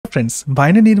Friends,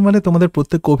 BioniNirmal তোমাদের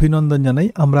প্রত্যেককে অভিনন্দন জানাই।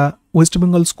 আমরা West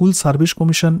Bengal school service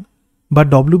commission বা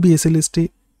WBSSC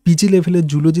পিজি লেভেলের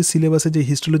জুলজি সিলেবাসে যে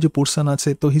হিস্টোলজি পোর্শন আছে,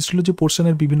 তো হিস্টোলজি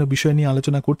পোর্শনের বিভিন্ন বিষয় নিয়ে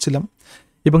আলোচনা করছিলাম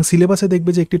এবং সিলেবাসে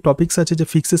দেখবে যে একটি টপিকস আছে যে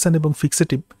ফিক্সেশন এবং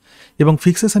ফিক্সেটিভ, এবং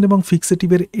ফিক্সেশন এবং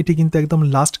ফিক্সেটিভের এটি কিন্তু একদম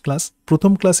লাস্ট ক্লাস।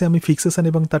 প্রথম ক্লাসে আমি ফিক্সেশন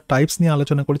এবং তার টাইপস নিয়ে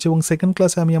আলোচনা করেছি এবং সেকেন্ড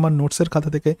ক্লাসে আমি আমার নোটসের খাতা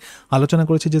থেকে আলোচনা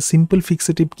করেছি যে সিম্পল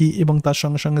ফিক্সেটিভ কী এবং তার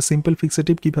সঙ্গে সঙ্গে সিম্পল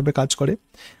ফিক্সেটিভ কীভাবে কাজ করে।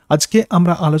 আজকে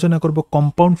আমরা আলোচনা করব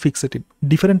কম্পাউন্ড ফিক্সেটিভ,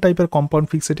 ডিফারেন্ট টাইপের কম্পাউন্ড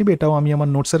ফিক্সেটিভ, এটাও আমি আমার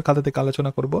নোটসের খাতা থেকে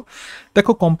আলোচনা করব।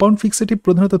 দেখো, কম্পাউন্ড ফিক্সেটিভ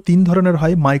প্রধানত তিন ধরনের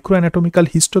হয়: মাইক্রো অ্যানাটমিক্যাল,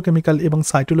 হিস্টোকেমিক্যাল এবং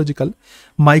সাইটোলজিক্যাল।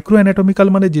 মাইক্রো অ্যানাটমিক্যাল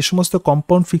মানে যে সমস্ত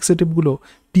কম্পাউন্ড ফিক্সেটিভগুলো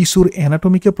টিস্যুর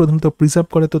অ্যানাটমিকে প্রধানত প্রিজার্ভ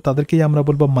করে, তো তাদেরকেই আমরা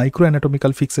বলবো মাইক্রো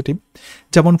অ্যানাটমিক্যাল ফিক্সেটিভ।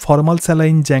 যেমন ফর্মাল,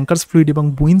 স্যালাইন, জ্যাঙ্কার্স ফ্লুইড এবং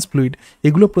বুইন্স ফ্লুইড,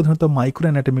 এগুলো প্রধানত মাইক্রো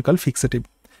অ্যানাটমিক্যাল ফিক্সেটিভ।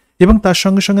 এবং তার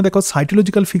সঙ্গে সঙ্গে দেখো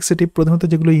সাইটোলজিক্যাল ফিক্সেটিভ প্রধানত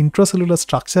যেগুলো ইন্ট্রাসেলুলার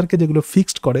স্ট্রাকচারকে যেগুলো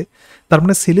ফিক্সড করে, তার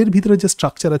মানে সেলের ভিতরে যে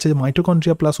স্ট্রাকচার আছে, যে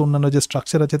মাইটোকন্ড্রিয়া প্লাস অন্যান্য যে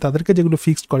স্ট্রাকচার আছে তাদেরকে যেগুলো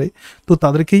ফিক্সড করে, তো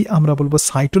তাদেরকেই আমরা বলবো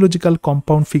সাইটোলজিক্যাল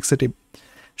কম্পাউন্ড ফিক্সেটিভ।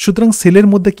 সুতরাং সেলের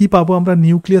মধ্যে কি পাবো আমরা?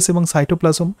 নিউক্লিয়াস এবং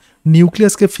সাইটোপ্লাজম।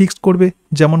 নিউক্লিয়াসকে ফিক্সড করবে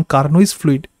যেমন কার্নোইস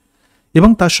ফ্লুইড, এবং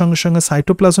তার সঙ্গে সঙ্গে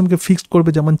সাইটোপ্লাজমকে ফিক্সড করবে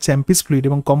যেমন চ্যাম্পিস ফ্লুইড।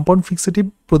 এবং কম্পাউন্ড ফিক্সেটিভ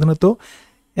প্রধানত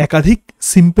একাধিক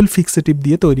সিম্পল ফিক্সেটিভ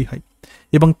দিয়ে তৈরি হয়।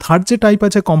 এবং থার্ড যে টাইপ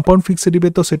আছে কম্পাউন্ড ফিক্সেটিভে,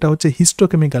 তো সেটা হচ্ছে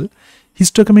হিস্টোকেমিক্যাল।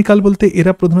 হিস্টোকেমিক্যাল বলতে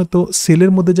এরা প্রধানত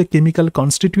সেলের মধ্যে যে কেমিক্যাল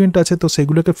কনস্টিটিউয়েন্ট আছে তো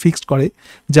সেগুলোকে ফিক্সড করে,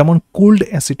 যেমন কোল্ড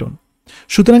অ্যাসিটোন।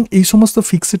 সুতরাং এই সমস্ত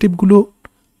ফিক্সেটিভগুলো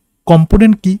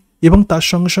কম্পোনেন্ট কি এবং তার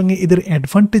সঙ্গে সঙ্গে এদের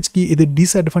অ্যাডভান্টেজ কি, এদের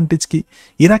ডিসঅ্যাডভান্টেজ কি,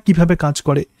 এরা কিভাবে কাজ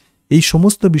করে, এই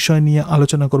সমস্ত বিষয় নিয়ে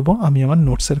আলোচনা করব আমি আমার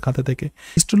নোটসের খাতা থেকে।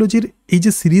 হিস্টোলজির এই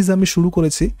যে সিরিজ আমি শুরু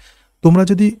করেছি, তোমরা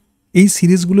যদি এই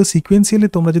সিরিজগুলো সিকোয়েন্সিয়ালি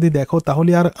তোমরা যদি দেখো,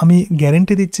 তাহলে আর আমি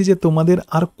গ্যারেন্টি দিচ্ছি যে তোমাদের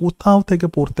আর কোথাও থেকে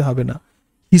পড়তে হবে না।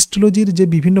 হিস্টোলজির যে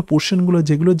বিভিন্ন পোর্শনগুলো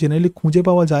যেগুলো জেনারেলি খুঁজে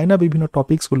পাওয়া যায় না, বিভিন্ন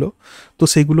টপিকসগুলো, তো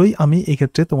সেগুলোই আমি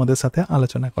এক্ষেত্রে তোমাদের সাথে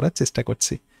আলোচনা করার চেষ্টা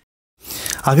করছি।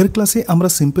 আগের ক্লাসে আমরা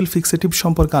সিম্পল ফিক্সেটিভ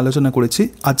সম্পর্কে আলোচনা করেছি,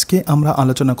 আজকে আমরা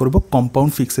আলোচনা করব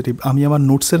কম্পাউন্ড ফিক্সেটিভ। আমি আমার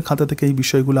নোটসের খাতা থেকে এই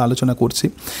বিষয়গুলো আলোচনা করছি।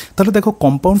 তাহলে দেখো,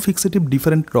 কম্পাউন্ড ফিক্সেটিভ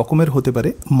ডিফারেন্ট রকমের হতে পারে।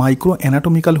 মাইক্রো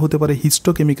অ্যানাটমিক্যাল হতে পারে,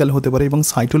 হিস্টোকেমিক্যাল হতে পারে এবং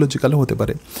সাইটোলজিক্যাল হতে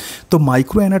পারে। তো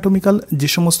মাইক্রো অ্যানাটমিক্যাল যে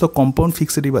সমস্ত কম্পাউন্ড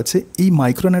ফিক্সেটিভ আছে, এই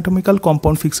মাইক্রো অ্যানাটমিক্যাল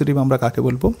কম্পাউন্ড ফিক্সেটিভ আমরা কাকে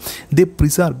বলবো? দে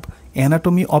প্রিজার্ভ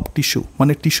অ্যানাটমি অফ টিস্যু,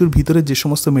 মানে টিস্যুর ভিতরে যে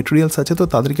সমস্ত মেটেরিয়ালস আছে তো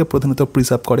তাদেরকে প্রধানত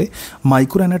প্রিজার্ভ করে।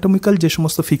 মাইক্রো অ্যানাটমিক্যাল যে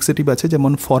সমস্ত ফিক্সেটিভ আছে,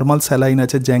 যেমন ফর্মাল, স্যালাইন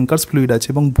আছে, জ্যাঙ্কার্স ফ্লুইড আছে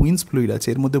এবং বুইন্স ফ্লুইড আছে,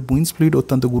 এর মধ্যে বুইন্স ফ্লুইড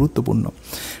অত্যন্ত গুরুত্বপূর্ণ।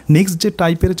 নেক্সট যে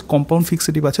টাইপের কম্পাউন্ড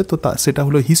ফিক্সেটিভ আছে, তো সেটা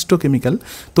হলো হিস্টোকেমিক্যাল।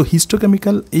 তো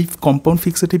হিস্টোকেমিক্যাল এই কম্পাউন্ড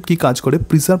ফিক্সেটিভ কি কাজ করে?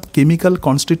 Preserve chemical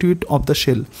constituent of the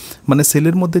sell, মানে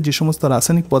সেলের মধ্যে যে সমস্ত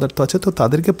রাসায়নিক পদার্থ আছে তো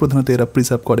তাদেরকে প্রধানত এরা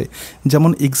প্রিজার্ভ করে।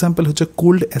 যেমন এক্সাম্পল হচ্ছে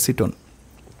কোল্ড অ্যাসিটোন।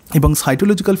 এবং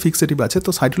সাইটোলজিক্যাল ফিক্সেটিভ আছে, তো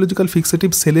সাইটোলজিক্যাল ফিক্সেটিভ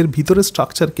সেলের ভিতরের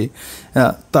স্ট্রাকচারকে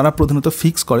তারা প্রধানত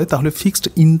ফিক্স করে, তাহলে ফিক্সড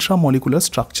ইন্ট্রামলিকুলার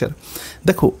স্ট্রাকচার।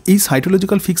 দেখো, এই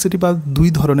সাইটোলজিক্যাল ফিক্সেটিভ আর দুই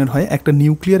ধরনের হয়, একটা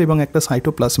নিউক্লিয়ার এবং একটা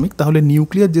সাইটোপ্লাজমিক। তাহলে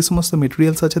নিউক্লিয়ার যে সমস্ত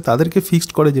মেটেরিয়ালস আছে তাদেরকে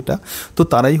ফিক্সড করে যেটা, তো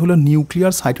তারাই হলো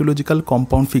নিউক্লিয়ার সাইটোলজিক্যাল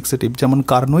কম্পাউন্ড ফিক্সেটিভ, যেমন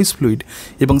কার্নোইস ফ্লুইড।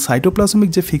 এবং সাইটোপ্লাজমিক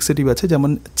যে ফিক্সেটিভ আছে, যেমন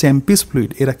চ্যাম্পিস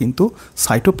ফ্লুইড, এরা কিন্তু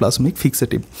সাইটোপ্লাজমিক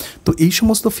ফিক্সেটিভ। তো এই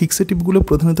সমস্ত ফিক্সেটিভগুলো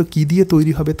প্রধানত কী দিয়ে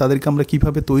তৈরি হবে, তাদেরকে আমরা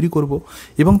কীভাবে তৈরি করব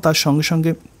এবং তার সঙ্গে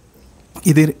সঙ্গে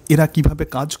এরা কিভাবে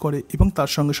কাজ করে এবং তার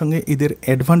সঙ্গে সঙ্গে এদের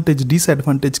অ্যাডভান্টেজ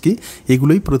ডিসঅ্যাডভান্টেজ কি,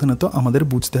 এগুলোই প্রধানত আমাদের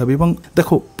বুঝতে হবে। এবং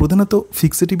দেখো, প্রধানত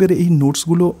ফিক্সেটিভের এই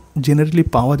নোটসগুলো জেনারেলি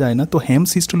পাওয়া যায় না, তো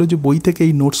হেমস হিস্টোলজি বই থেকে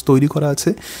এই নোটস তৈরি করা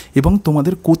আছে এবং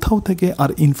তোমাদের কোথাও থেকে আর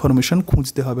ইনফরমেশন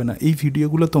খুঁজতে হবে না। এই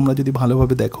ভিডিওগুলো তোমরা যদি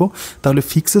ভালোভাবে দেখো, তাহলে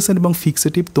ফিক্সেশন এবং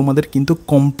ফিক্সেটিভ তোমাদের কিন্তু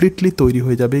কমপ্লিটলি তৈরি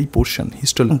হয়ে যাবে এই পোর্শন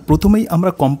হিস্টোলজি। প্রথমেই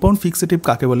আমরা কম্পাউন্ড ফিক্সেটিভ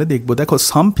কাকে বলে দেখবো। দেখো,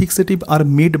 সাম fixative are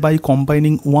made by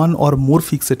combining one or more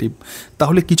fixative.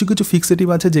 তাহলে কিছু কিছু ফিক্সেটিভ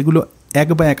আছে যেগুলো এক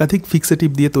বা একাধিক ফিক্সেটিভ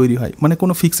দিয়ে তৈরি হয়, মানে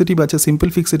কোনো ফিক্সেটিভ আছে, সিম্পল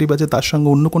ফিক্সেটিভ আছে, তার সঙ্গে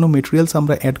অন্য কোনো মেটেরিয়ালস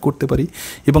আমরা অ্যাড করতে পারি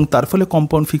এবং তার ফলে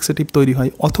কম্পাউন্ড ফিক্সেটিভ তৈরি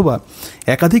হয়। অথবা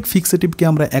একাধিক ফিক্সেটিভকে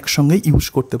আমরা একসঙ্গে ইউজ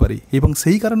করতে পারি এবং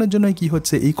সেই কারণের জন্যই কি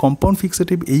হচ্ছে, এই কম্পাউন্ড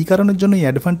ফিক্সেটিভ এই কারণের জন্যই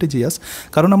অ্যাডভান্টেজিয়াস,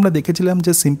 কারণ আমরা দেখেছিলাম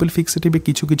যে সিম্পল ফিক্সেটিভে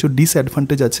কিছু কিছু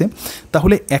ডিসঅ্যাডভান্টেজ আছে।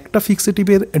 তাহলে একটা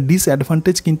ফিক্সেটিভের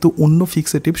ডিসঅ্যাডভান্টেজ কিন্তু অন্য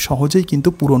ফিক্সেটিভ সহজেই কিন্তু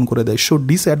পূরণ করে দেয়। So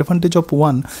disadvantage of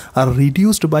one R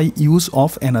reduced by use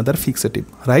of another fixative,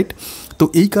 right? তো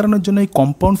এই কারণের জন্য এই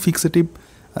কম্পাউন্ড ফিক্সেটিভ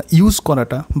ইউজ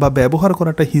করাটা বা ব্যবহার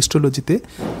করাটা হিস্টোলজিতে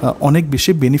অনেক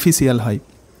বেশি বেনিফিশিয়াল হয়।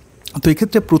 তো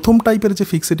এক্ষেত্রে প্রথম টাইপের যে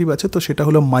ফিক্সেটিভ আছে তো সেটা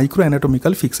হলো micro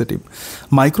anatomical fixative.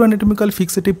 Micro anatomical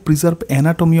fixative preserve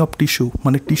anatomy of tissue,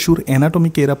 মানে টিস্যুর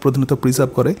অ্যানাটমিকে এরা প্রধানত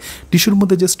প্রিজার্ভ করে, টিস্যুর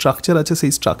মধ্যে যে স্ট্রাকচার আছে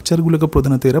সেই স্ট্রাকচারগুলোকে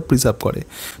প্রধানত এরা প্রিজার্ভ করে।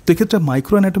 তো এক্ষেত্রে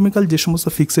মাইক্রো অ্যানাটমিক্যাল যে সমস্ত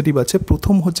ফিক্সেটিভ আছে,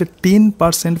 প্রথম হচ্ছে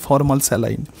 10% ফর্মাল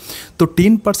স্যালাইন। তো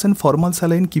 10% ফর্মাল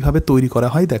স্যালাইন কীভাবে তৈরি করা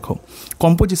হয় দেখো,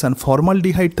 কম্পোজিশন ফর্মাল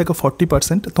ডিহাইড থেকে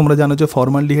 40%, তোমরা জানো যে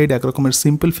ফর্মাল ডিহাইড এক রকমের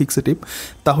সিম্পল ফিক্সেটিভ,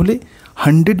 তাহলে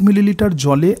 100 মিলিলিটার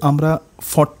জলে আমরা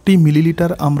 40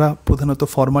 মিলিলিটার আমরা প্রধানত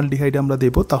ফর্মালডিহাইড আমরা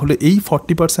দেবো, তাহলে এই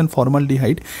 40%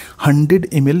 ফর্মালডিহাইড 100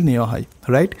 ml নেওয়া হয়,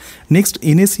 রাইট। নেক্সট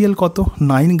NaCl কত,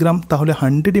 9 গ্রাম, তাহলে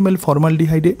 100 ml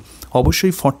ফর্মালডিহাইডে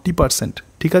অবশ্যই 40%,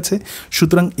 ঠিক আছে।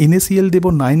 সুতরাং NaCl দেবো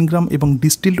 9 গ্রাম এবং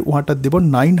ডিস্টিলড ওয়াটার দেবো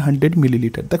 900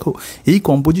 মিলিলিটার। দেখো এই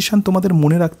কম্পোজিশন তোমাদের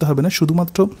মনে রাখতে হবে না,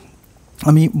 শুধুমাত্র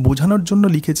আমি বোঝানোর জন্য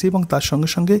লিখেছি এবং তার সঙ্গে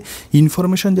সঙ্গে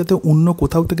ইনফরমেশান যাতে অন্য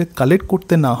কোথাও থেকে কালেক্ট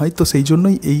করতে না হয়, তো সেই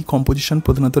জন্যই এই কম্পোজিশন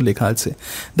প্রধানত লেখা আছে।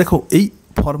 দেখো এই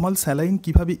ফর্মাল স্যালাইন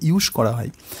কীভাবে ইউজ করা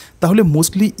হয়, তাহলে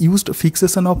mostly used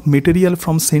fixation of material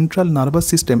from central nervous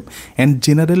system and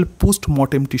general post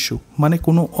mortem tissue, মানে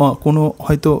কোনো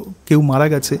হয়তো কেউ মারা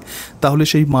গেছে, তাহলে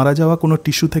সেই মারা যাওয়া কোনো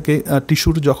টিস্যু থেকে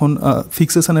টিস্যুর যখন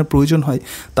ফিক্সেশনের প্রয়োজন হয়,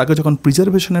 তাকে যখন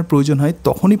প্রিজার্ভেশনের প্রয়োজন হয়,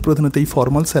 তখনই প্রধানত এই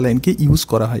ফর্মাল স্যালাইনকে ইউজ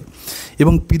করা হয়।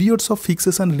 এবং periods of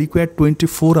fixation require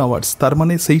 24 hours, তার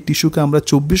মানে সেই টিস্যুকে আমরা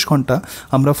 24 ঘন্টা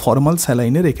আমরা ফর্মাল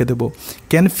স্যালাইনে রেখে দেবো।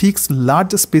 Can fix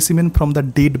large specimen from the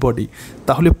dead body,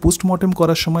 তাহলে পোস্টমর্টেম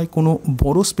করার সময় কোনো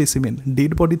বড় স্পেসিমেন,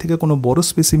 ডেড বডি থেকে কোনো বড়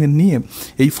স্পেসিমেন নিয়ে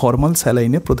এই ফর্মাল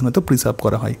স্যালাইনে প্রধানত প্রিজার্ভ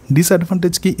করা হয়।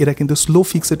 ডিসঅ্যাডভান্টেজ কি, এরা কিন্তু স্লো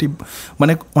ফিক্সেটিভ,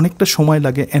 মানে অনেকটা সময়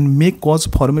লাগে, and may cause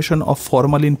formation of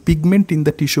formalin pigment in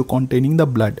the tissue containing the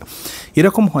blood.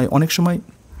 এরকম হয় অনেক সময়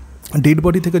ডেড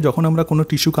বডি থেকে যখন আমরা কোনো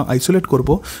টিস্যুকে আইসোলেট করব,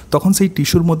 তখন সেই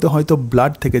টিস্যুর মধ্যে হয়তো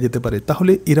ব্লাড থেকে যেতে পারে,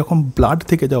 তাহলে এরকম ব্লাড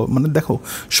থেকে যাওয়া, মানে দেখো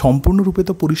সম্পূর্ণরূপে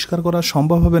তো পরিষ্কার করা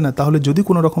সম্ভব হবে না, তাহলে যদি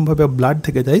কোনো রকমভাবে ব্লাড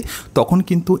থেকে যায়, তখন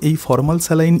কিন্তু এই ফর্মাল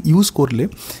স্যালাইন ইউজ করলে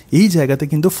এই জায়গাতে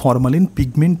কিন্তু ফরমালিন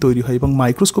পিগমেন্ট তৈরি হয় এবং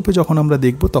মাইক্রোস্কোপে যখন আমরা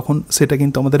দেখব তখন সেটা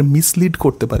কিন্তু আমাদের মিসলিড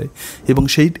করতে পারে এবং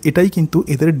এটাই কিন্তু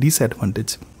এদের ডিসঅ্যাডভান্টেজ।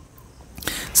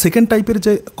 সেকেন্ড টাইপের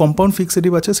যে কম্পাউন্ড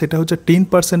ফিক্সেটিভ আছে সেটা হচ্ছে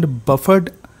 10% বাফার্ড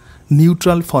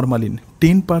নিউট্রাল ফরমালিন।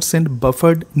 10%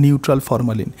 বাফার্ড নিউট্রাল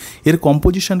ফরমালিন, এর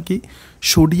কম্পোজিশন কি,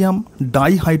 সোডিয়াম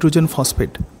ডাইহাইড্রোজেন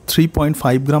ফসফেট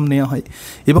 3.5 গ্রাম নেওয়া হয়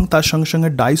এবং তার সঙ্গে সঙ্গে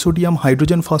ডাইসোডিয়াম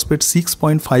হাইড্রোজেন ফসফেট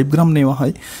 6.5 গ্রাম নেওয়া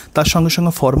হয়, তার সঙ্গে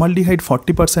সঙ্গে ফর্মালডিহাইড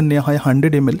 40% নেওয়া হয়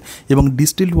 100 ml এবং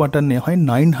ডিস্টিলড ওয়াটার নেওয়া হয়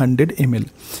 900 ml।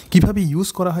 কীভাবে ইউজ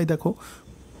করা হয় দেখো,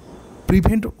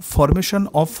 prevent formation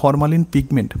of formalin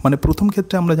pigment, মানে প্রথম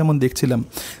ক্ষেত্রে আমরা যেমন দেখছিলাম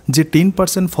যে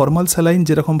 10% ফর্মাল স্যালাইন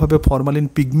যেরকমভাবে ফরমালিন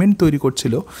পিগমেন্ট তৈরি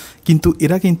করছিল, কিন্তু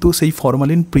এরা কিন্তু সেই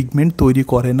ফরমালিন পিগমেন্ট তৈরি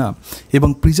করে না। এবং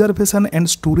preservation and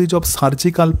storage of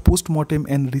surgical postmortem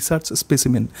and research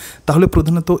specimen, তাহলে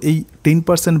প্রধানত এই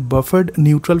 10% বাফার্ড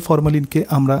নিউট্রাল ফরমালিনকে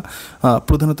আমরা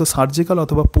প্রধানত সার্জিক্যাল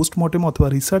অথবা পোস্টমর্টেম অথবা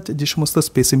রিসার্চ যে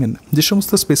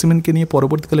সমস্ত স্পেসিমেনকে নিয়ে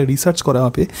পরবর্তীকালে রিসার্চ করা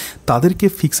হবে, তাদেরকে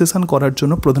ফিক্সেশন করার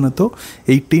জন্য প্রধানত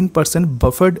এই 10%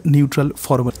 বাফার্ড নিউট্রাল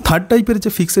ফরমালিন। থার্ড টাইপের যে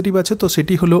ফিক্সেটিভ আছে তো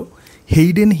সেটি হলো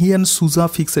হেইডেনহিয়ান সুজা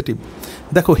ফিক্সেটিভ।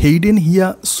 দেখো হেইডেনহিয়া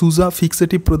সুজা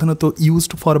ফিক্সেটিভ প্রধানত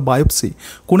ইউজড ফর বায়োপসি।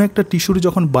 কোনো একটা টিস্যুর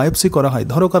যখন বায়োপসি করা হয়,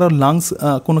 ধরো কারোর লাংস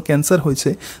কোনো ক্যান্সার হয়েছে,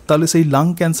 তাহলে সেই লাং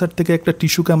ক্যান্সার থেকে একটা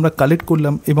টিস্যুকে আমরা কালেক্ট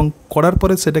করলাম এবং করার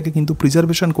পরে সেটাকে কিন্তু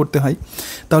প্রিজার্ভেশন করতে হয়,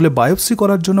 তাহলে বায়োপসি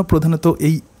করার জন্য প্রধানত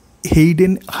এই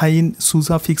হেইডেনহাইন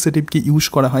সুজা ফিক্সেটিভকে ইউজ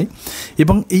করা হয়।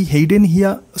 এবং এই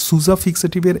হেইডেনহিয়া সুজা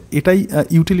ফিক্সেটিভের এটাই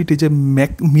ইউটিলিটি যে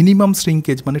মিনিমাম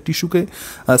শ্রিঙ্কেজ, মানে টিস্যুকে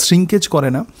শ্রিঙ্কেজ করে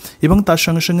না এবং তার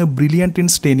সঙ্গে সঙ্গে ব্রিলিয়ান্ট ইন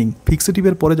স্টেনিং।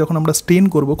 ফিক্সেটিভের পরে যখন আমরা স্টেন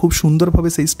করব, খুব সুন্দরভাবে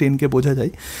সেই স্টেনকে বোঝা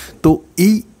যায়। তো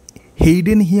এই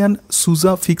হেইডেনহিয়ান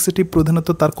সুজা ফিক্সেটিভ প্রধানত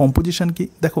তার কম্পোজিশন কি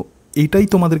দেখো, এইটাই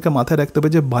তোমাদেরকে মাথায় রাখতে হবে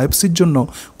যে বায়োপসির জন্য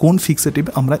কোন ফিক্সেটিভ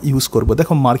আমরা ইউজ করব।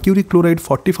 দেখো মার্কিউরি ক্লোরাইড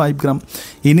 45 গ্রাম,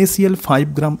 NaCl 5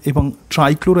 গ্রাম এবং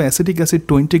ট্রাইক্লোরো অ্যাসিটিক অ্যাসিড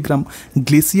 20 গ্রাম,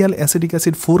 glacial acetic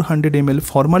acid 400 ml,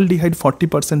 formaldehyde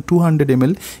 40% 200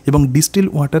 ml এবং ডিস্টিল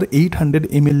ওয়াটার 800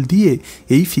 ml দিয়ে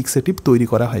এই ফিক্সেটিভ তৈরি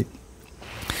করা হয়।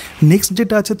 নেক্সট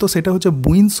যেটা আছে তো সেটা হচ্ছে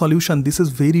বুইন solution. This is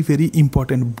very very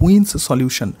important, বুইন্স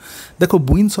solution. দেখো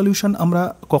বুইন সলিউশন আমরা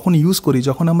কখন ইউজ করি,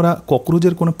 যখন আমরা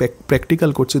ককরোচের কোনো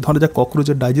প্র্যাকটিক্যাল করছি, ধরো যা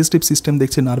ককরোচের ডাইজেস্টিভ সিস্টেম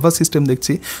দেখছি, নার্ভাস সিস্টেম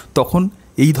দেখছি, তখন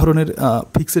এই ধরনের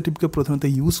ফিক্সেটিভকে প্রথমত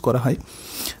ইউজ করা হয়।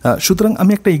 সুতরাং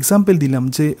আমি একটা এক্সাম্পল দিলাম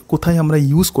যে কোথায় আমরা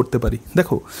ইউজ করতে পারি।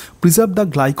 দেখো preserve the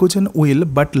glycogen well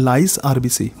but lines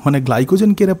RBC, মানে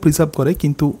গ্লাইকোজেনকে এরা প্রিজার্ভ করে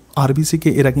কিন্তু আরবিসিকে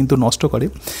এরা কিন্তু নষ্ট করে।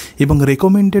 এবং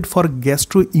recommended for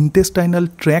gastro intestinal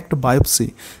tract biopsy,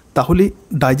 তাহলে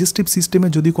ডাইজেস্টিভ সিস্টেমে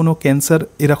যদি কোনো ক্যান্সার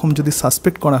এরকম যদি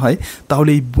সাসপেক্ট করা হয়, তাহলে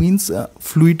এই বুইন্স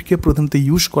ফ্লুইডকে প্রধানত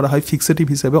ইউজ করা হয় ফিক্সেটিভ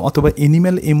হিসেবে, অথবা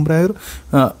অ্যানিম্যাল এমব্রায়োর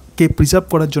কে প্রিজার্ভ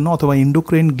করার জন্য অথবা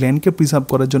এন্ডোক্রাইন গ্ল্যান্ডকে প্রিজার্ভ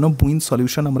করার জন্য বুইন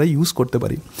সলিউশন আমরা ইউজ করতে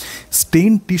পারি।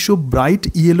 Steyn tissue bright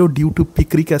yellow due to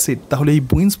picric acid, তাহলে এই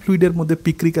বুইন্স ফ্লুইডের মধ্যে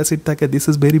পিক্রিক অ্যাসিড থাকে, this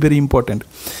is very very important.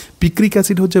 Picric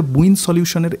acid হচ্ছে বুইন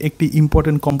সলিউশনের একটি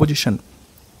ইম্পর্ট্যান্ট কম্পোজিশন।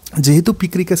 যেহেতু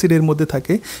পিক্রিক অ্যাসিড এর মধ্যে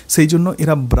থাকে সেই জন্য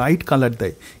এরা ব্রাইট কালার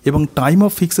দেয় এবং টাইম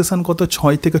অফ ফিক্সেশন কত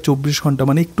 6 থেকে 24 ঘন্টা,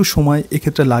 মানে একটু সময়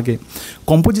এক্ষেত্রে লাগে।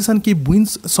 কম্পোজিশন কি বুইন্স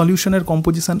সলিউশনের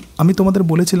কম্পোজিশন, আমি তোমাদের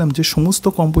বলেছিলাম যে সমস্ত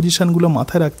কম্পোজিশনগুলো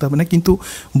মাথায় রাখতে হবে না, কিন্তু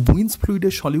বুইন্স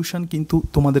ফ্লুইডের সলিউশন কিন্তু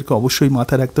তোমাদেরকে অবশ্যই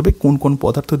মাথায় রাখতে হবে কোন কোন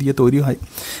পদার্থ দিয়ে তৈরি হয়।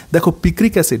 দেখো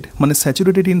পিক্রিক অ্যাসিড মানে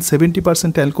স্যাচুরেটেড ইন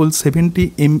 70% অ্যালকোহল,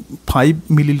 75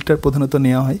 মিলিলিটার প্রধানত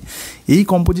নেওয়া হয়। এই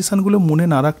কম্পোজিশনগুলো মনে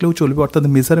না রাখলেও চলবে, অর্থাৎ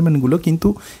মেজারমেন্টগুলো, কিন্তু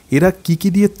এরা কী কী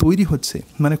দিয়ে তৈরি হচ্ছে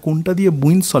মানে কোনটা দিয়ে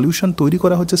বুইন সলিউশন তৈরি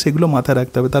করা হচ্ছে সেগুলো মাথায়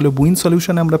রাখতে হবে। তাহলে বুইন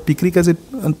সলিউশনে আমরা পিক্রিক অ্যাসিড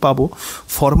পাবো,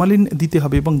 ফরমালিন দিতে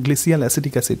হবে এবং গ্লেসিয়াল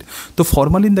অ্যাসিটিক অ্যাসিড। তো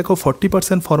ফরমালিন দেখো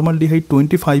 40% ফর্মালডিহাইড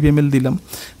 25 ml দিলাম,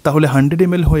 তাহলে 100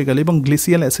 ml হয়ে গেল, এবং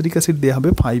গ্লেসিয়াল অ্যাসিটিক অ্যাসিড দেওয়া হবে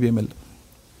 5 ml।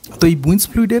 তো এই বুইন্স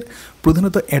ফ্লুইডের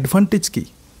প্রধানত অ্যাডভান্টেজ কী?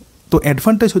 তো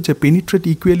অ্যাডভান্টেজ হচ্ছে পেনিট্রেট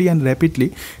ইকুয়ালি অ্যান্ড র্যাপিডলি,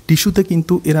 টিস্যুতে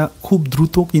কিন্তু এরা খুব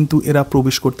দ্রুত কিন্তু এরা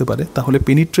প্রবেশ করতে পারে, তাহলে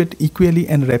পেনিট্রেট ইকুয়ালি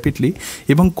অ্যান্ড র্যাপিডলি,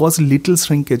 এবং কজ লিটল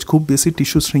শ্রিঙ্কেজ, খুব বেশি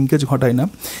টিস্যু শ্রিঙ্কেজ ঘটায় না।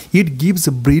 It gives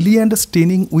brilliant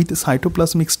straining with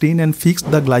cytoplasmic stain and fixed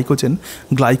the glycogen,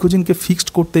 গ্লাইকোজেনকে fixed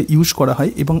করতে ইউজ করা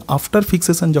হয়, এবং আফটার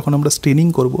ফিক্সেশন যখন আমরা স্টেনিং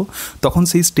করব তখন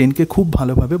সেই স্টেনকে খুব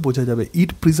ভালোভাবে বোঝা যাবে।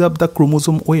 ইট প্রিজার্ভ দ্য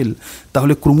ক্রোমোজোম ওয়েল,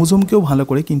 তাহলে ক্রোমোজোমকেও ভালো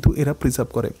করে কিন্তু এরা প্রিজার্ভ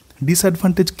করে।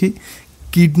 ডিসঅ্যাডভান্টেজ কি?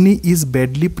 কিডনি ইজ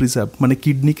ব্যাডলি প্রিজার্ভ, মানে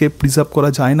কিডনিকে প্রিজার্ভ করা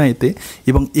যায় না এতে,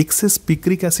 এবং access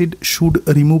picric acid should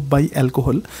remove by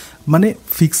alcohol, মানে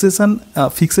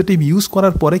ফিক্সেটিভ ইউজ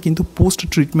করার পরে কিন্তু পোস্ট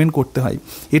ট্রিটমেন্ট করতে হয়।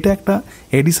 এটা একটা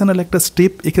অ্যাডিশনাল একটা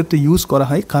স্টেপ এক্ষেত্রে ইউজ করা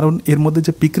হয়, কারণ এর মধ্যে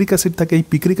যে পিক্রিক অ্যাসিড থাকে এই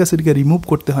পিক্রিক অ্যাসিডকে রিমুভ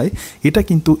করতে হয়, এটা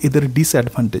কিন্তু এদের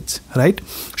ডিসঅ্যাডভান্টেজ, রাইট?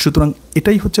 সুতরাং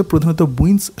এটাই হচ্ছে প্রধানত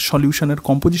বুইন্স সলিউশনের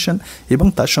কম্পোজিশন এবং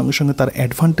তার সঙ্গে সঙ্গে তার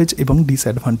অ্যাডভান্টেজ এবং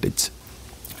ডিসঅ্যাডভান্টেজ।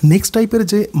 নেক্সট টাইপের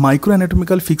যে মাইক্রো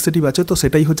অ্যানাটমিক্যাল ফিক্সেটিভ আছে তো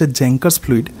সেটাই হচ্ছে জ্যাঙ্কার্স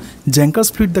ফ্লুইড। জ্যাঙ্কার্স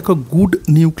ফ্লুইড দেখো good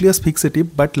nucleus fixative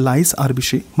but lines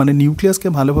RBC, মানে নিউক্লিয়াসকে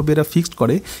ভালোভাবে এরা ফিক্সড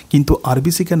করে কিন্তু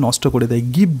আরবিসিকে নষ্ট করে দেয়।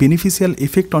 Give beneficial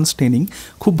effect on straining,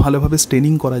 খুব ভালোভাবে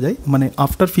স্টেনিং করা যায়, মানে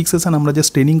আফটার ফিক্সেশন আমরা যে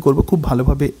স্টেনিং করবো খুব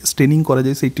ভালোভাবে স্টেনিং করা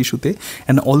যায় সেই টিস্যুতে।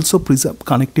 And also preserve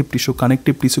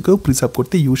connective টিস্যুকেও preserve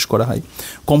করতে ইউজ করা হয়।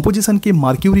 কম্পোজিশন কি?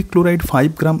 মার্কিউরিক ক্লোরাইড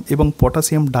 5 গ্রাম এবং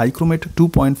পটাশিয়াম ডাইক্রোমেট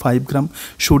 2.5 গ্রাম,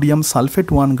 সোডিয়াম সালফেট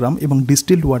 1 গ্রাম এবং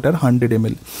ডিস্টিলড ওয়াটার 100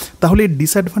 ml। তাহলে এর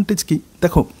ডিসঅ্যাডভান্টেজ কি?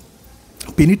 দেখো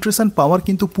পেনিট্রেশন পাওয়ার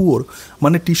কিন্তু পুয়ার,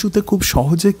 মানে টিস্যুতে খুব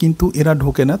সহজে কিন্তু এরা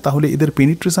ঢোকে না, তাহলে এদের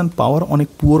পেনিট্রেশন পাওয়ার অনেক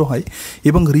পুয়ার হয়,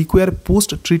 এবং require post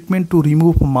treatment to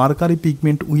remove mercury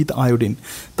pigment with iodine.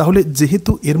 তাহলে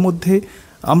যেহেতু এর মধ্যে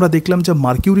আমরা দেখলাম যে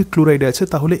মার্কিউরিক ক্লোরাইড আছে,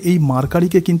 তাহলে এই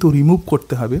মার্কারিকে কিন্তু রিমুভ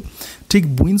করতে হবে। ঠিক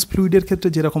বুইন্স ফ্লুইডের ক্ষেত্রে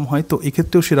যেরকম হয় তো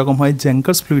এক্ষেত্রেও সেরকম হয়,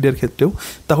 জ্যাঙ্কার্স ফ্লুইডের ক্ষেত্রেও,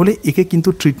 তাহলে একে কিন্তু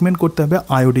ট্রিটমেন্ট করতে হবে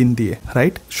আয়োডিন দিয়ে,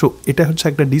 রাইট? সো এটা হচ্ছে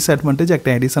একটা ডিসঅ্যাডভান্টেজ, একটা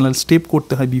অ্যাডিশনাল স্টেপ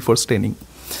করতে হয় বিফোর স্টেনিং।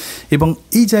 এবং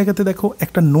এই জায়গাতে দেখো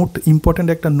একটা ইম্পর্ট্যান্ট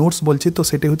একটা নোটস বলছি, তো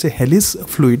সেটা হচ্ছে হেলিস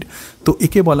ফ্লুইড, তো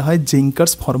একে বলা হয়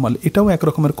জ্যাঙ্কার্স ফর্মাল, এটাও এক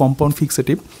রকমের compound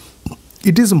fixative.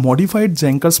 It is modified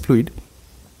জ্যাঙ্কার্স fluid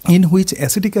in which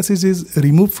acetic acid is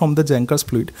removed from the Janker's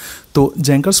fluid। তো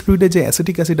Janker's fluid যে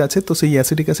অ্যাসিটিক অ্যাসিড আছে তো সেই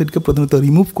অ্যাসিটিক অ্যাসিডকে প্রথমত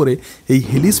রিমুভ করে এই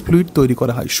হেলিস ফ্লুইড তৈরি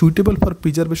করা হয়, suitable for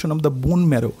preservation of the bone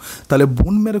marrow. তাহলে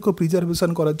বোন ম্যারোকে প্রিজার্ভেশন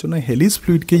করার জন্য হেলিস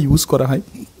ফ্লুইডকে ইউজ করা হয়,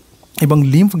 এবং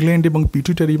লিম্ফ গ্ল্যান্ড এবং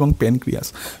পিটুইটারি এবং প্যানক্রিয়াস।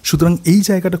 সুতরাং এই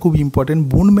জায়গাটা খুব ইম্পর্টেন্ট,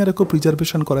 বোন ম্যারোকে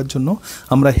প্রিজার্ভেশন করার জন্য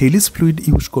আমরা হেলিস ফ্লুইড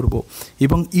ইউজ করব,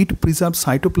 এবং ইট preserve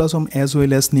cytoplasm as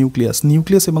well as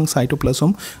nucleus এবং সাইটোপ্লাজম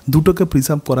দুটোকে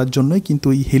প্রিজার্ভ করার জন্যই কিন্তু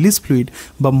এই হেলিস ফ্লুইড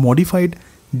বা মডিফাইড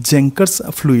জ্যাঙ্কার্স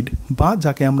ফ্লুইড বা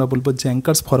যাকে আমরা বলবো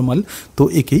জ্যাঙ্কার্স ফর্মাল, তো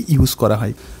একে ইউজ করা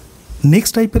হয়।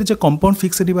 নেক্সট টাইপের যে কম্পাউন্ড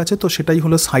ফিক্সেটিভ আছে তো সেটাই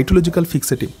হলো সাইটোলজিক্যাল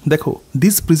ফিক্সেটিভ। দেখো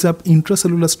দিস প্রিজার্ভ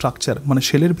ইন্ট্রাসেলুলার স্ট্রাকচার, মানে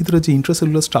সেলের ভিতরে যে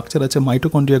ইন্ট্রাসেলুলার স্ট্রাকচার আছে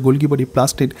মাইটোকন্ড্রিয়া, গোলগি বডি,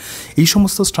 প্লাস্টিড, এই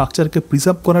সমস্ত স্ট্রাকচারকে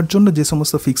প্রিজার্ভ করার জন্য যে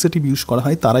সমস্ত ফিক্সেটিভ ইউজ করা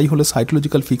হয় তারাই হলো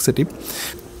সাইটোলজিক্যাল ফিক্সেটিভ।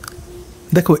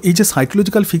 দেখো এই যে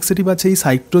সাইটোলজিক্যাল ফিক্সেটিভ আছে এই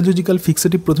সাইটোলজিক্যাল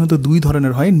ফিক্সেটিভ প্রথমত দুই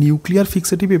ধরনের হয়, নিউক্লিয়ার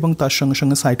ফিক্সেটিভ এবং তার সঙ্গে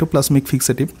সঙ্গে সাইটোপ্লাজমিক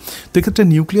ফিক্সেটিভ। তো এক্ষেত্রে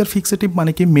নিউক্লিয়ার ফিক্সেটিভ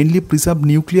মানে কি mainly preserve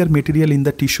nuclear material in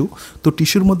the tissue. তো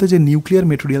টিস্যুর মধ্যে যে নিউক্লিয়ার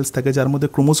মেটেরিয়ালস থাকে যার মধ্যে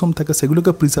ক্রোমোসোম থাকে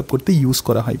সেগুলোকে প্রিজার্ভ করতে ইউজ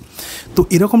করা হয়। তো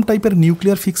এরকম টাইপের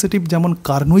নিউক্লিয়ার ফিক্সেটিভ যেমন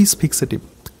কার্নোইস ফিক্সেটিভ।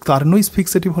 কার্নোইস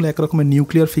ফিক্সেটিভ হলো একরকমের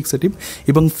নিউক্লিয়ার ফিক্সেটিভ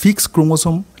এবং fix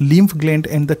chromosome, lymph gland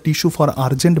and the tissue for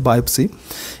urgent biopsy.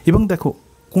 এবং দেখো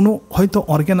কোনো হয়তো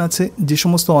অর্গ্যান আছে যে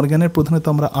সমস্ত অর্গ্যানের প্রধানত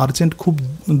আমরা আর্জেন্ট খুব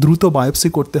দ্রুত বায়োপসি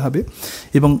করতে হবে,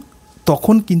 এবং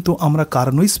তখন কিন্তু আমরা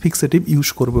কার্নোইস ফিক্সেটিভ ইউজ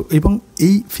করব এবং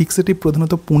এই ফিক্সেটিভ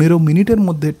প্রধানত 15 মিনিটের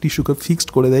মধ্যে টিস্যুকে ফিক্সড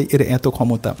করে দেয়, এর এত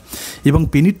ক্ষমতা, এবং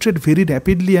penetrate very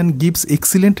rapidly and gives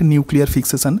excellent nuclear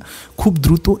fixation. খুব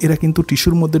দ্রুত এরা কিন্তু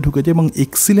টিস্যুর মধ্যে ঢুকে যায় এবং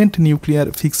এক্সিলেন্ট নিউক্লিয়ার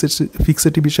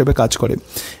ফিক্সেটিভ হিসেবে কাজ করে।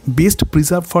 বেস্ট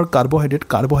প্রিজার্ভ ফর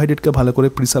কার্বোহাইড্রেটকে ভালো করে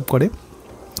প্রিজার্ভ করে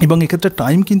এবং এক্ষেত্রে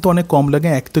টাইম কিন্তু অনেক কম লাগে,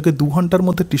 1 থেকে 2 ঘন্টার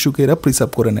মধ্যে টিস্যুকে এরা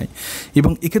প্রিজার্ভ করে নেয়।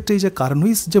 এবং এক্ষেত্রে এই যে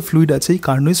কার্নোইস যে ফ্লুইড আছে, এই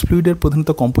কার্নোইস ফ্লুইডের প্রধানত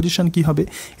কম্পোজিশন কী হবে,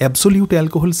 absolute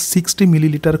alcohol 60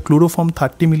 millilitre, chloroform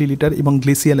 30 millilitre এবং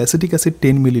glacial acetic acid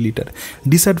 10 millilitre.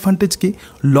 Disadvantage কি,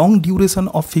 long duration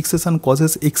of fixation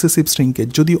causes excessive shrinkage.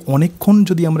 যদি অনেকক্ষণ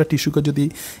যদি আমরা টিস্যুকে যদি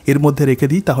এর মধ্যে রেখে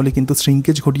দিই তাহলে কিন্তু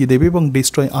শ্রিঙ্কেজ ঘটিয়ে দেবে এবং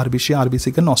ডিস্ট্রয়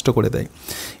আরবিসিকে নষ্ট করে দেয়।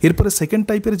 এরপরে সেকেন্ড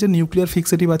টাইপের যে নিউক্লিয়ার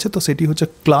ফিক্সেটিভ আছে, তো সেটি হচ্ছে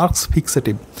ক্লার্কস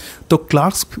ফিক্সেটিভ। তো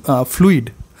ক্লার্কস ফ্লুইড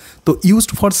তো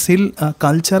used for cell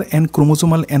culture and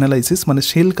chromosomal analysis, মানে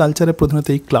সেল কালচারে প্রধানত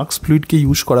এই ক্লার্কস ফ্লুইডকে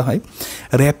ইউজ করা হয়।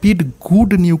 Rapid good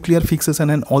nuclear fixation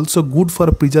and also good for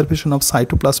preservation of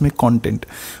cytoplasmic content.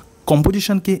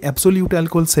 Composition কি, অ্যাবসোলিউট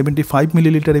অ্যালকোহল 75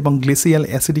 মিলিলিটার এবং গ্লেসিয়াল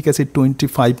অ্যাসিডিক অ্যাসিড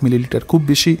 25 মিলিলিটার। খুব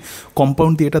বেশি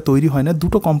কম্পাউন্ড দিয়ে এটা তৈরি হয় না,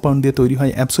 দুটো কম্পাউন্ড দিয়ে তৈরি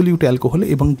হয়, অ্যাবসোলিউট অ্যালকোহল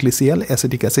এবং গ্লেসিয়াল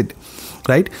অ্যাসিডিক অ্যাসিড,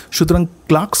 রাইট। সুতরাং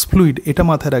ক্লার্কস ফ্লুইড, এটা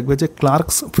মাথায় রাখবে যে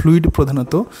ক্লার্কস ফ্লুইড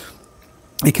প্রধানত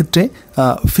এক্ষেত্রে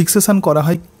ফিক্সেশন করা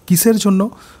হয় কিসের জন্য,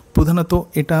 প্রধানত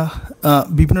এটা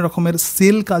বিভিন্ন রকমের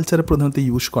সেল কালচারে প্রধানত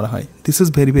ইউজ করা হয়। This is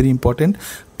very very important.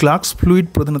 Clerks fluid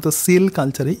প্রধানত সেল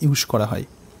কালচারে ইউজ করা হয়।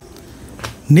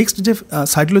 নেক্সট যে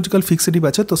সাইটোলজিক্যাল ফিক্সেটিভ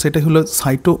আছে, তো সেটা হলো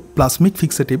cytoplasmic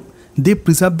fixative. They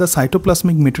preserve the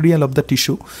cytoplasmic material of the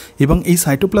tissue, এবং এই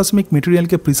সাইটোপ্লাজমিক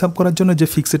মেটেরিয়ালকে প্রিজার্ভ করার জন্য যে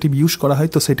ফিক্সেটিভ ইউজ করা হয়,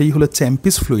 তো সেটাই হলো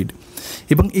চ্যাম্পিস ফ্লুইড।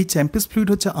 এবং এই চ্যাম্পিস ফ্লুইড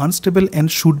হচ্ছে unstable and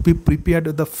should be prepared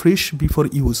the fresh before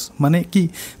use. মানে কি,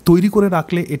 তৈরি করে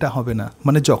রাখলে এটা হবে না,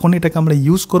 মানে যখন এটাকে আমরা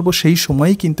ইউজ করব সেই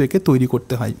সময়ই কিন্তু একে তৈরি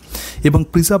করতে হয়। এবং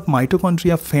preserve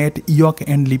mitochondria, fat, yoke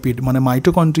and lipid, মানে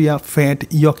মাইটোকন্ড্রিয়া, ফ্যাট,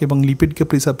 ইয়ক এবং লিপিডকে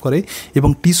প্রিজার্ভ করে। এবং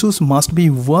tissues must be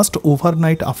washed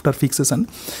overnight after fixation.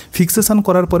 Fixation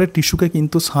করার পরে টিস্যুকে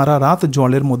কিন্তু সারা রাত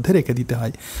জলের মধ্যে রেখে দিতে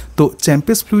হয়। তো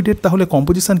চ্যাম্পিস ফ্লুইডের তাহলে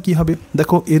কম্পোজিশন কী হবে,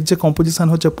 দেখো এর যে কম্পোজিশন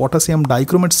হচ্ছে পটাশিয়াম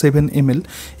ডাইক্রোমেট 7 ml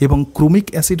এবং ক্রোমিক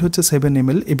অ্যাসিড হচ্ছে 7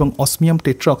 ml এবং অসমিয়াম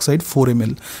টেট্রাঅক্সাইড 4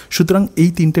 ml। সুতরাং এই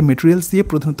তিনটে মেটেরিয়ালস দিয়ে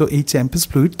প্রধানত এই চ্যাম্পিস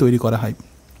ফ্লুইড তৈরি করা হয়।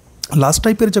 লাস্ট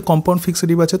টাইপের যে কম্পাউন্ড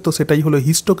ফিক্সেটিভ আছে, তো সেটাই হলো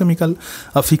হিস্টোকেমিক্যাল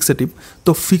ফিক্সেটিভ।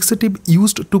 তো fixative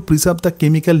used to preserve the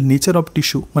chemical nature of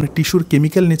tissue, মানে টিস্যুর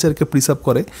কেমিক্যাল নেচারকে প্রিজার্ভ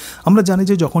করে। আমরা জানি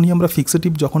যে যখনই আমরা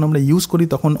ফিক্সেটিভ যখন আমরা ইউজ করি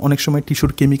তখন অনেক সময়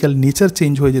টিস্যুর কেমিক্যাল নেচার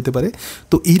চেঞ্জ হয়ে যেতে পারে।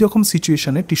 তো এই রকম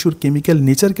সিচুয়েশনে টিস্যুর কেমিক্যাল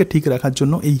নেচারকে ঠিক রাখার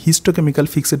জন্য এই হিস্টোকেমিক্যাল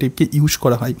ফিক্সেটিভকে ইউজ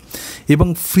করা হয়। এবং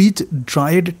fridge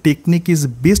dried technique is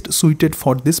best suited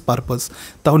for this purpose.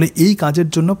 তাহলে এই কাজের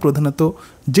জন্য প্রধানত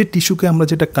যে টিস্যুকে আমরা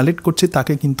যেটা কালেক্ট করছি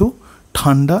তাকে কিন্তু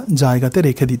ঠান্ডা জায়গাতে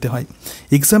রেখে দিতে হয়।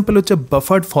 এক্সাম্পল হচ্ছে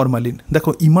বাফার্ড ফরমালিন।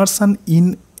 দেখো immersion in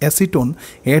acetone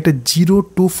at 0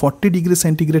 to 40 degree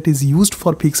centigrade is used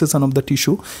for fixation of the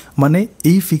tissue. মানে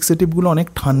এই ফিক্সেটিভগুলো অনেক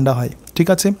ঠান্ডা হয়, ঠিক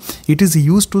আছে। It is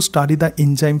use to study the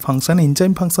enzyme function.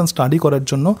 Enzyme function study করার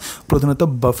জন্য প্রধানত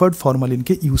বাফার্ড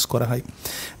ফরমালিনকে ইউজ করা হয়।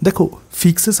 দেখো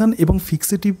ফিক্সেশন এবং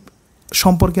ফিক্সেটিভ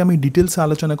সম্পর্কে আমি ডিটেলসে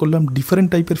আলোচনা করলাম, ডিফারেন্ট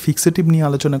টাইপের ফিক্সেটিভ নিয়ে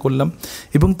আলোচনা করলাম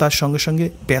এবং তার সঙ্গে সঙ্গে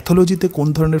প্যাথোলজিতে কোন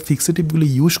ধরনের ফিক্সেটিভগুলি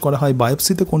ইউজ করা হয়,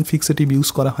 বায়োপসিতে কোন ফিক্সেটিভ ইউজ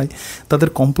করা হয়, তাদের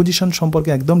কম্পোজিশন সম্পর্কে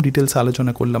একদম ডিটেলসে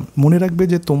আলোচনা করলাম। মনে রাখবে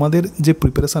যে তোমাদের যে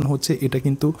প্রিপারেশান হচ্ছে এটা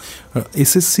কিন্তু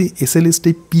এসএসসি SLST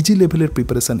পিজি লেভেলের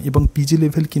প্রিপারেশান এবং পিজি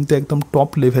লেভেল কিন্তু একদম টপ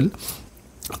লেভেল।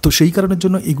 তো সেই কারণের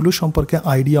জন্য এগুলো সম্পর্কে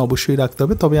আইডিয়া অবশ্যই রাখতে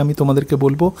হবে। তবে আমি তোমাদেরকে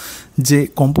বলবো যে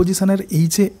কম্পোজিশনের এই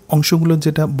যে অংশগুলো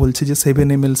যেটা বলছে যে 7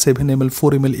 ml 7 ml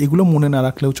 4 ml এগুলো মনে না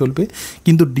রাখলেও চলবে,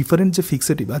 কিন্তু ডিফারেন্ট যে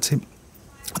ফিক্সেটিভ আছে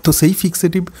তো সেই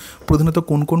ফিক্সেটিভ প্রধানত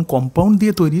কোন কোন কম্পাউন্ড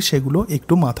দিয়ে তৈরি সেগুলো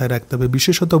একটু মাথায় রাখতে হবে।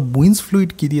 বিশেষত বুইন্স ফ্লুইড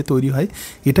কী দিয়ে তৈরি হয়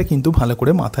এটা কিন্তু ভালো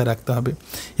করে মাথায় রাখতে হবে।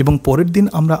 এবং পরের দিন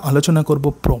আমরা আলোচনা করব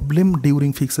প্রবলেম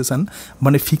ডিউরিং ফিক্সেশন,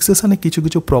 মানে ফিক্সেশনে কিছু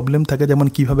কিছু প্রবলেম থাকে, যেমন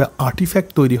কিভাবে আর্টিফ্যাক্ট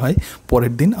তৈরি হয়,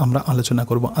 পরের দিন আমরা আলোচনা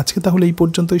করব। আজকে তাহলে এই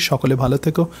পর্যন্তই, সকলে ভালো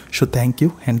থেকো। So thank you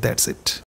and that's it.